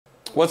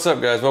What's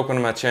up guys, welcome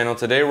to my channel.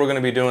 Today we're going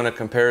to be doing a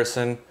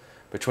comparison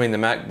between the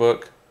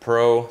MacBook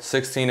Pro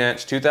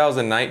 16-inch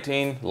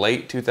 2019,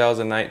 late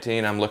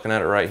 2019. I'm looking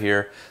at it right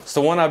here. It's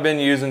the one I've been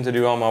using to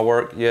do all my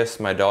work. Yes,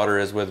 my daughter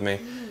is with me.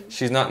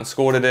 She's not in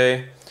school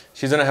today.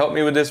 She's going to help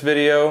me with this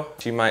video.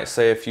 She might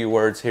say a few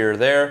words here or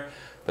there.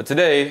 But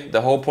today,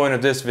 the whole point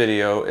of this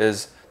video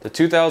is the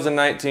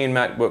 2019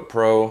 MacBook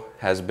Pro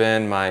has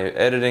been my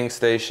editing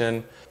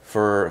station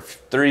for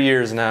 3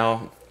 years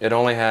now. It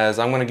only has,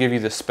 I'm going to give you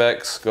the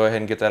specs, go ahead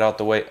and get that out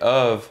the way,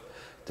 of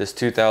this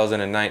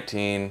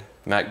 2019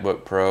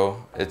 MacBook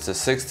Pro. It's a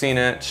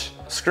 16-inch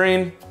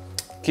screen,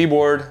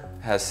 keyboard,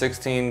 has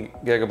 16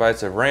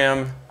 gigabytes of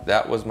RAM.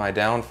 That was my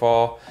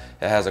downfall.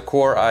 It has a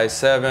Core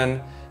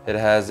i7. It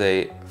has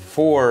a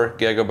 4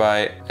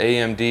 gigabyte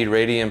AMD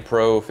Radeon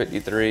Pro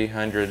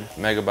 5300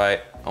 megabyte,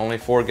 only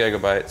 4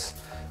 gigabytes.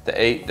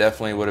 The 8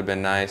 definitely would have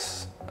been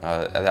nice.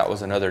 That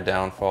was another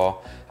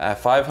downfall. I have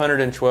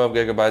 512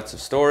 gigabytes of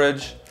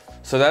storage.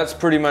 So that's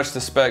pretty much the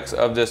specs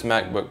of this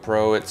MacBook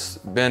Pro. It's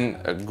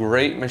been a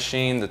great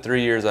machine the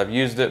 3 years I've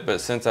used it,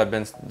 but since I've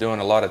been doing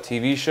a lot of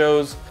TV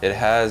shows, it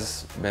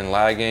has been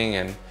lagging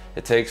and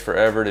it takes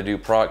forever to do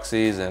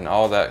proxies and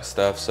all that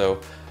stuff.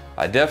 So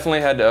I definitely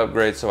had to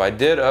upgrade. So I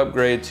did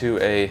upgrade to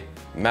a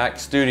Mac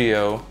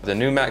Studio, the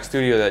new Mac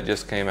Studio that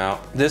just came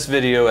out. This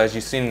video, as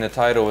you've seen in the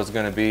title, is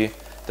going to be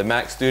the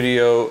Mac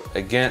Studio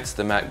against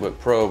the MacBook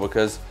Pro,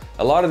 because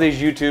a lot of these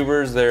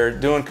YouTubers, they're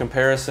doing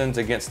comparisons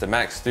against the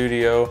Mac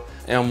Studio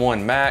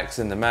M1 Max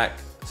and the Mac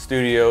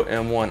Studio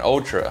M1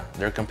 Ultra.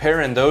 They're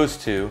comparing those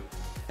two,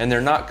 and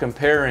they're not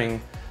comparing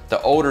the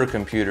older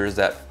computers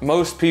that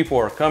most people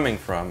are coming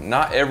from.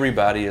 Not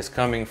everybody is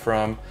coming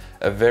from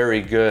a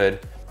very good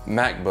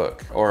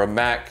MacBook or a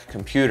Mac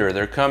computer.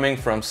 They're coming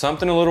from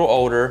something a little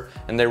older,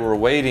 and they were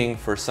waiting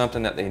for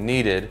something that they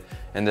needed,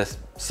 and this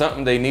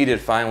something they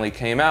needed finally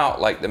came out,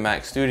 like the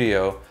Mac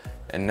Studio,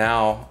 and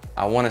now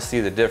I want to see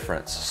the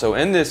difference. So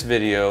in this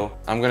video,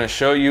 I'm going to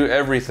show you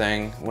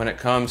everything when it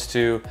comes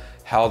to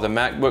how the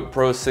MacBook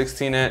Pro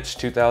 16-inch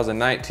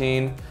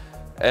 2019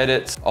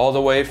 edits, all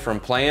the way from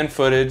playing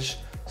footage,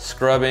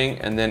 scrubbing,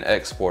 and then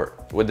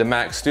export. With the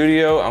Mac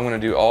Studio, I'm going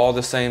to do all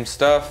the same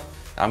stuff.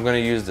 I'm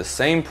going to use the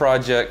same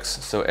projects,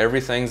 so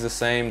everything's the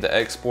same, the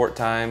export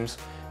times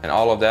and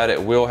all of that.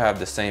 It will have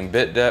the same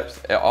bit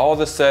depth. All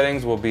the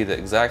settings will be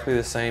exactly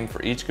the same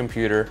for each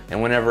computer.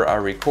 And whenever I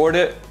record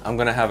it, I'm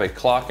gonna have a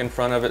clock in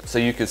front of it so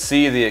you could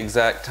see the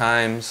exact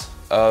times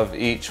of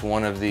each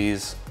one of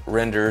these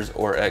renders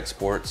or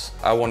exports.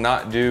 I will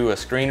not do a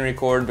screen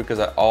record because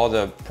all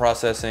the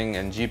processing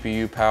and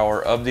GPU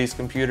power of these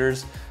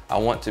computers I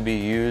want to be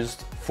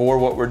used for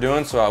what we're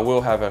doing. So I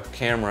will have a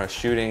camera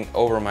shooting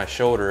over my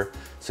shoulder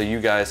so you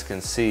guys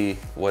can see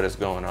what is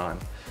going on.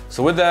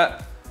 So with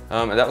that,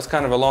 that was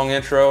kind of a long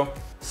intro.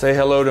 Say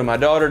hello to my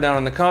daughter down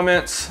in the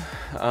comments.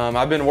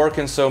 I've been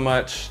working so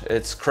much,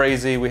 it's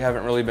crazy. We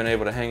haven't really been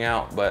able to hang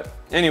out, but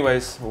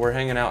anyways, we're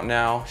hanging out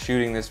now,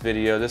 shooting this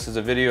video. This is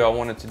a video I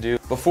wanted to do.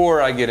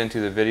 Before I get into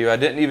the video, I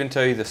didn't even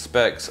tell you the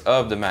specs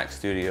of the Mac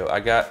Studio.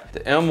 I got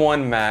the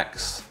M1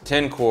 Max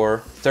 10 core,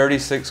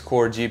 36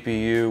 core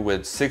GPU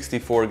with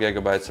 64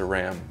 gigabytes of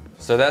RAM.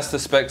 So that's the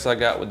specs I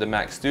got with the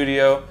Mac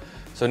Studio.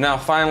 So now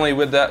finally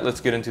with that, let's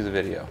get into the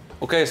video.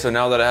 Okay, so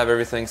now that I have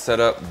everything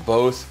set up,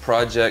 both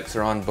projects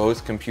are on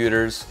both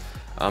computers.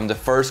 The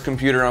first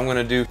computer I'm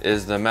gonna do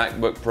is the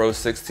MacBook Pro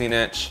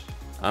 16-inch.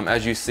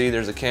 As you see,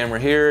 there's a camera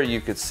here. You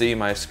could see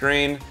my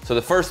screen. So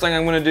the first thing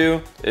I'm gonna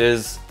do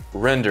is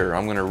render.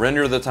 I'm gonna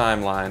render the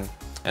timeline,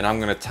 and I'm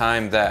gonna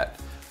time that.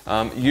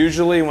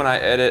 Usually when I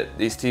edit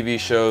these TV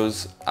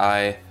shows,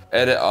 I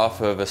edit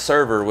off of a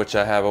server, which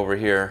I have over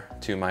here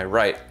to my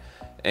right.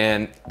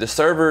 And the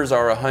servers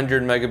are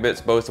 100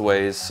 megabits both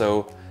ways,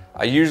 so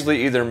I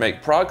usually either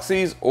make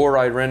proxies or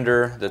I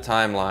render the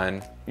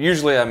timeline.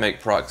 Usually I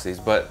make proxies,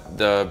 but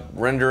the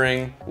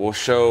rendering will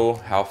show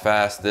how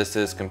fast this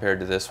is compared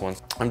to this one.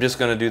 I'm just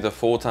gonna do the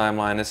full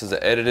timeline. This is an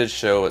edited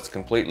show, it's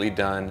completely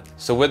done.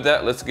 So with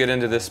that, let's get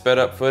into this sped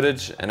up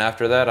footage, and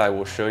after that I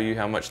will show you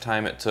how much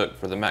time it took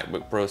for the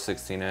MacBook Pro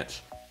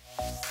 16-inch.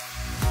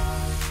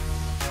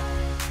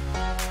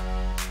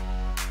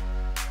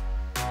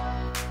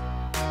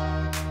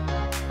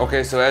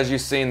 Okay, so as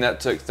you've seen, that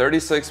took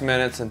 36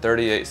 minutes and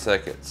 38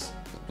 seconds.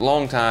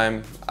 Long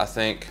time, I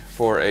think,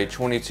 for a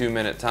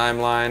 22-minute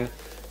timeline,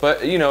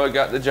 but you know, it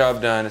got the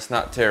job done. It's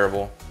not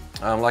terrible.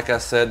 Like I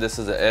said, this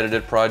is an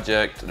edited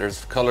project.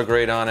 There's color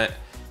grade on it.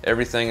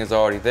 Everything is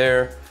already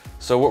there.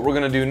 So what we're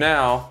gonna do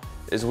now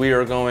is we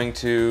are going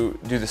to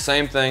do the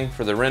same thing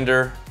for the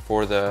render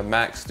for the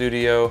Mac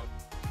Studio.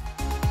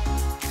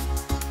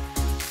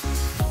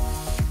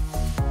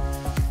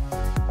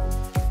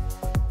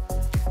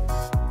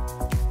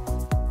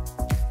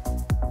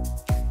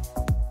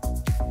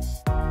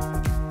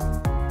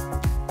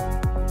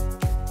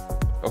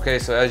 Okay,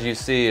 so as you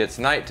see, it's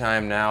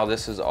nighttime now.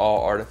 This is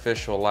all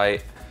artificial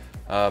light.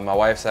 My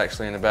wife's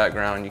actually in the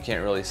background. You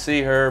can't really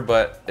see her,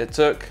 but it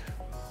took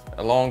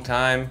a long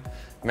time,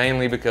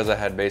 mainly because I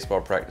had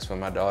baseball practice with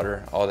my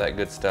daughter, all that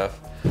good stuff.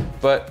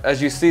 But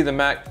as you see, the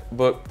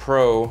MacBook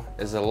Pro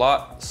is a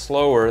lot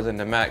slower than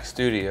the Mac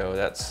Studio.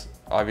 That's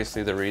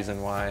obviously the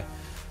reason why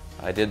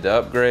I did the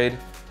upgrade.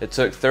 It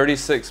took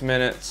 36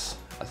 minutes,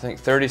 I think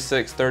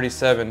 36,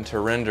 37 to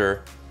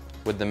render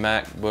with the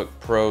MacBook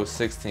Pro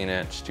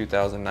 16-inch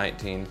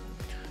 2019.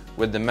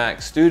 With the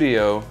Mac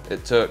Studio,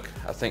 it took,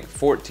 I think,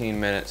 14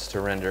 minutes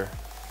to render.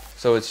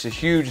 So it's a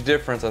huge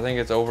difference. I think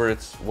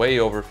it's way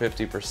over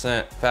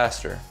 50%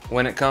 faster.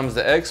 When it comes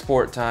to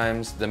export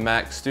times, the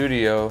Mac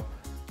Studio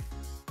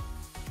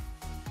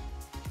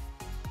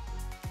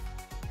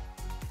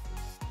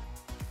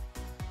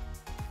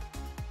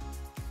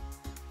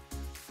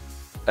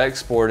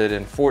exported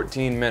in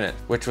 14 minutes,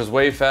 which was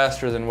way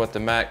faster than what the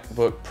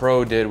MacBook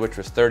Pro did, which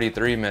was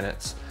 33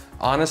 minutes.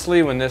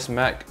 Honestly, when this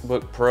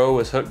MacBook Pro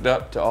was hooked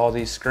up to all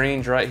these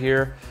screens right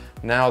here,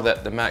 now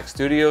that the Mac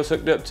Studio is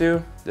hooked up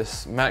to,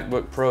 this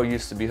MacBook Pro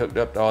used to be hooked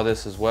up to all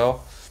this as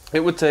well,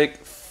 it would take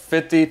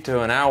 50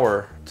 to an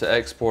hour to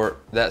export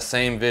that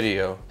same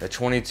video. A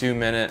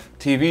 22-minute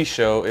TV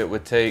show, it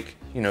would take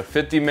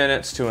 50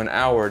 minutes to an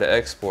hour to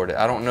export it.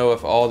 I don't know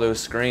if all those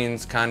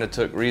screens kind of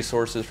took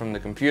resources from the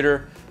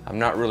computer. I'm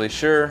not really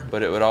sure,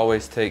 but it would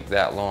always take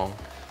that long.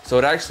 So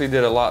it actually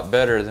did a lot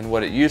better than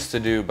what it used to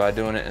do by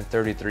doing it in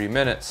 33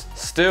 minutes.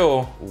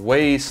 Still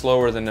way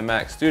slower than the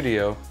Mac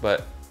Studio,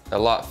 but a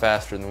lot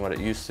faster than what it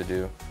used to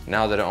do.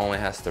 Now that it only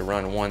has to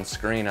run one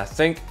screen, I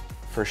think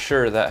for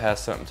sure that has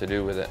something to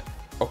do with it.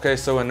 Okay,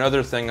 so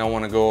another thing I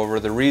want to go over,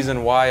 the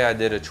reason why I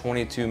did a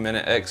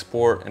 22-minute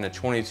export and a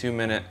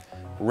 22-minute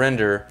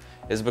render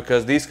is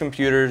because these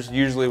computers,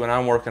 usually when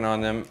I'm working on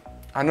them,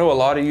 I know a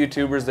lot of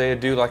YouTubers, they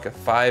do like a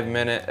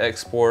 5-minute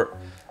export,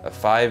 a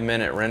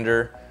 5-minute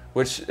render,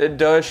 which it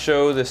does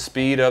show the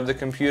speed of the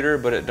computer,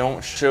 but it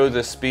don't show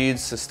the speed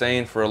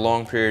sustained for a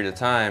long period of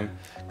time.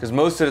 Because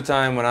most of the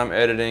time when I'm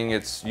editing,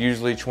 it's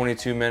usually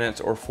 22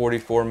 minutes or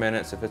 44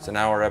 minutes if it's an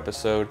hour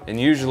episode. And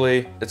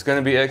usually it's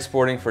gonna be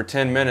exporting for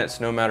 10 minutes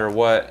no matter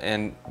what.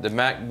 And the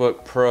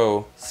MacBook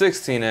Pro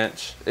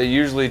 16-inch, it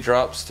usually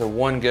drops to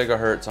 1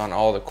 gigahertz on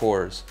all the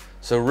cores.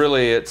 So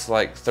really it's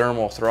like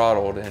thermal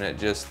throttled, and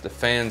the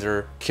fans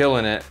are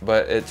killing it,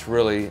 but it's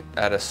really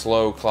at a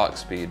slow clock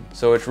speed.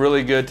 So it's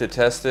really good to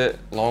test it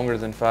longer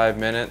than 5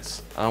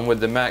 minutes. With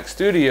the Mac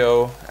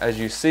Studio, as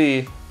you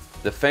see,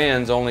 the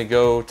fans only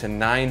go to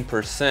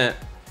 9%,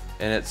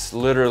 and it's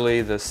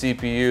literally the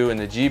CPU and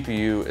the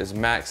GPU is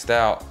maxed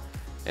out,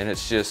 and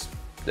it's just,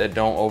 that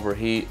don't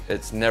overheat.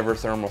 It's never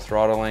thermal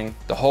throttling.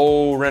 The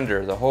whole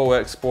render, the whole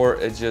export,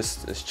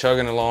 it's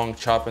chugging along,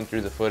 chopping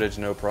through the footage,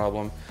 no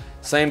problem.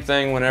 Same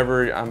thing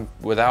whenever I'm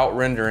without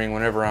rendering,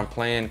 whenever I'm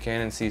playing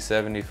Canon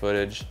C70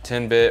 footage,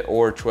 10-bit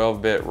or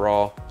 12-bit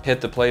raw,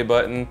 hit the play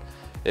button,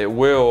 it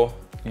will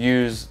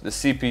use the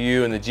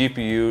CPU and the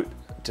GPU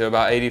to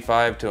about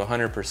 85 to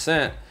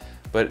 100%,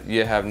 but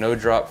you have no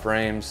drop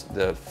frames.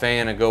 The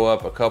fan will go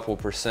up a couple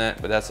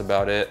percent, but that's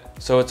about it.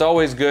 So it's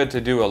always good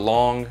to do a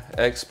long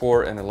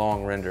export and a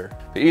long render.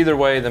 But either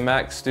way, the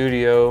Mac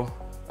Studio,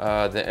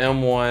 the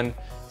M1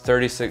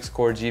 36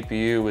 core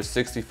GPU with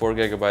 64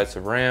 gigabytes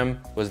of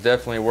RAM was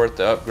definitely worth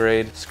the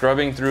upgrade.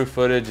 Scrubbing through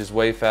footage is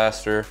way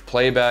faster.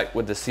 Playback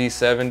with the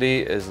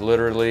C70 is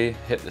literally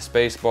hit the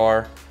space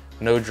bar,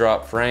 no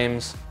drop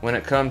frames. When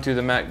it comes to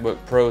the MacBook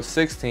Pro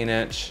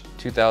 16-inch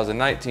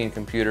 2019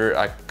 computer,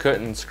 I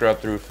couldn't scrub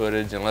through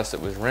footage unless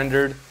it was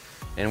rendered.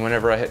 And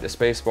whenever I hit the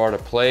spacebar to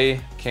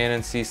play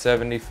Canon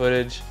C70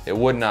 footage, it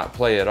would not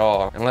play at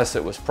all unless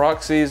it was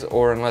proxies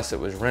or unless it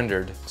was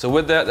rendered. So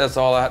with that, that's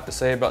all I have to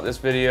say about this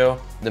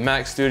video. The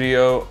Mac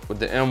Studio with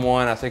the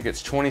M1, I think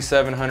it's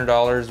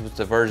 $2,700 with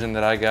the version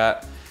that I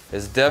got.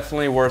 Is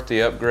definitely worth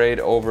the upgrade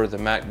over the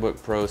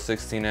MacBook Pro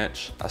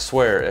 16-inch. I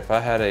swear, if I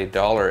had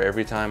 $1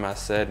 every time I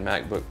said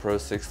MacBook Pro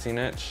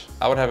 16-inch,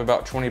 I would have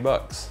about 20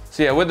 bucks.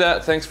 So yeah, with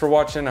that, thanks for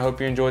watching. I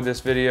hope you enjoyed this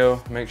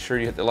video. Make sure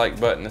you hit the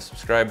like button, the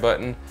subscribe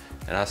button,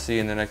 and I'll see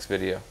you in the next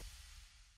video.